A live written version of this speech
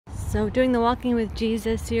So doing the Walking with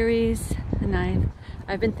Jesus series, and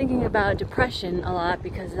I've been thinking about depression a lot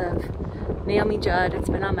because of Naomi Judd. It's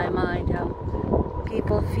been on my mind how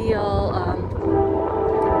people feel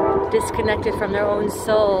disconnected from their own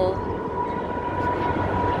soul.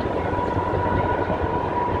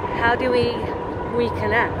 How do we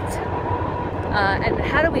reconnect? And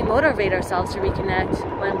how do we motivate ourselves to reconnect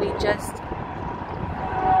when we just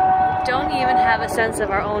don't even have a sense of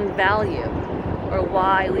our own value or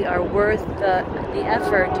why we are worth the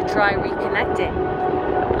effort to try reconnecting?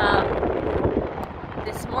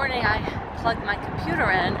 This morning I plugged my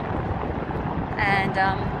computer in and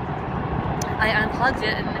I unplugged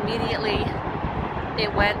it, and immediately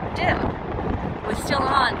it went dim. It was still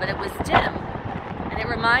on, but it was dim. And it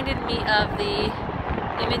reminded me of the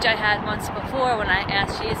image I had once before when I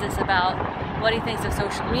asked Jesus about what he thinks of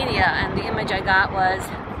social media, and the image I got was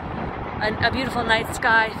a beautiful night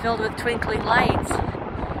sky filled with twinkling lights,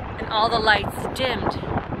 and all the lights dimmed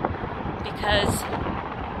because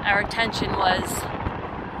our attention was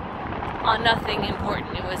on nothing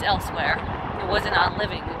important. It was elsewhere. It wasn't on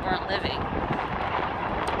living. We weren't living.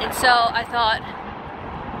 And so I thought,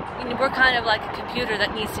 we're kind of like a computer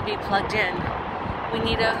that needs to be plugged in. When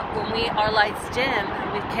our lights dim,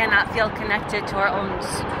 we cannot feel connected to our own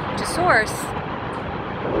source.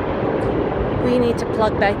 We need to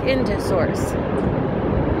plug back into source.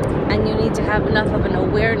 And you need to have enough of an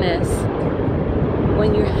awareness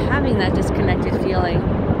when you're having that disconnected feeling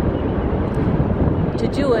to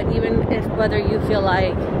do it, even if whether you feel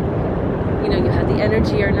like you have the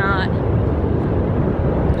energy or not,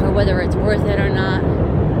 or whether it's worth it or not.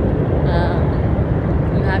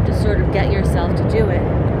 You have to sort of get yourself to do it,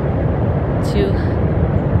 to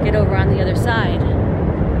get over on the other side,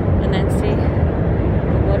 and then see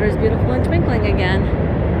the water is beautiful and twinkling again.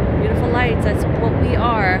 Beautiful lights, that's what we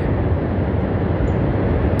are.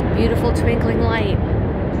 Beautiful twinkling light,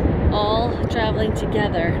 all traveling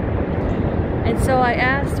together. And so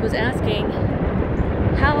I was asking,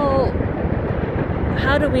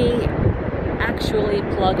 how do we actually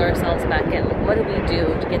plug ourselves back in? What do we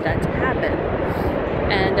do to get that to happen?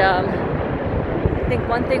 And I think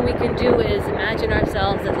one thing we can do is imagine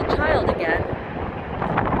ourselves as a child again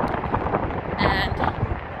and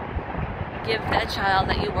give that child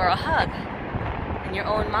that you were a hug in your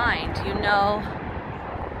own mind.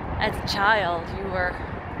 As a child, you were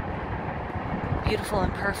beautiful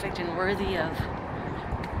and perfect and worthy of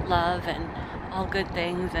love and all good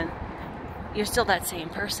things, and you're still that same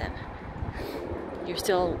person. You're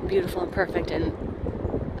still beautiful and perfect and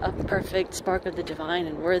a perfect spark of the divine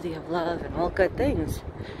and worthy of love and all good things.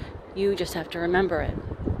 You just have to remember it.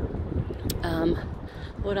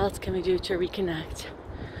 What else can we do to reconnect?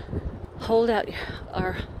 Hold out.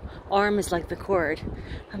 Our arm is like the cord.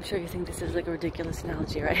 I'm sure you think this is like a ridiculous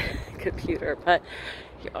analogy, right? Computer, but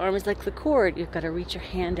your arm is like the cord. You've got to reach your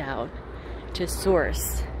hand out to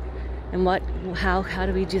source. And how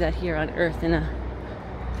do we do that here on earth in a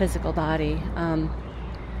physical body?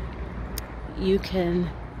 You can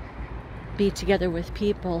be together with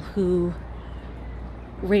people who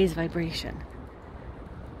raise vibration.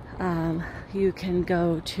 You can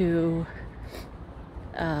go to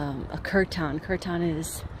a kirtan. Kirtan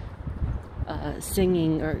is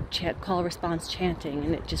singing or call response chanting,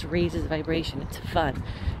 and it just raises vibration. It's fun.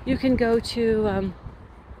 You can go to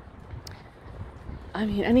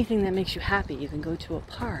anything that makes you happy. You can go to a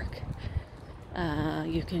park.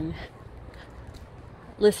 You can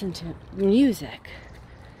listen to music.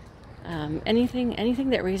 Anything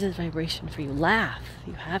that raises vibration for you. Laugh.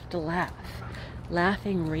 You have to laugh.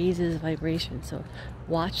 Laughing raises vibration. So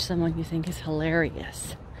watch someone you think is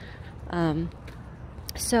hilarious.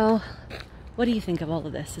 So what do you think of all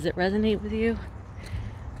of this? Does it resonate with you?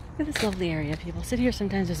 Look at this lovely area. People sit here.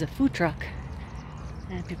 Sometimes there's a food truck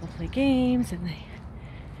and people play games and they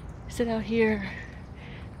sit out here.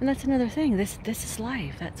 And that's another thing. This is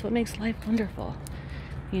life. That's what makes life wonderful.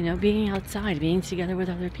 Being outside, being together with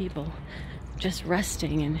other people, just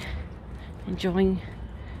resting and enjoying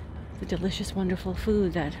the delicious, wonderful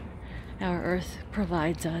food that our earth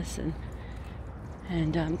provides us,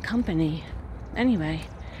 and company. Anyway,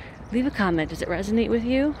 leave a comment. Does it resonate with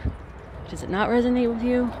you? Does it not resonate with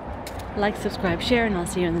you? Like, subscribe, share, and I'll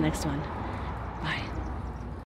see you in the next one.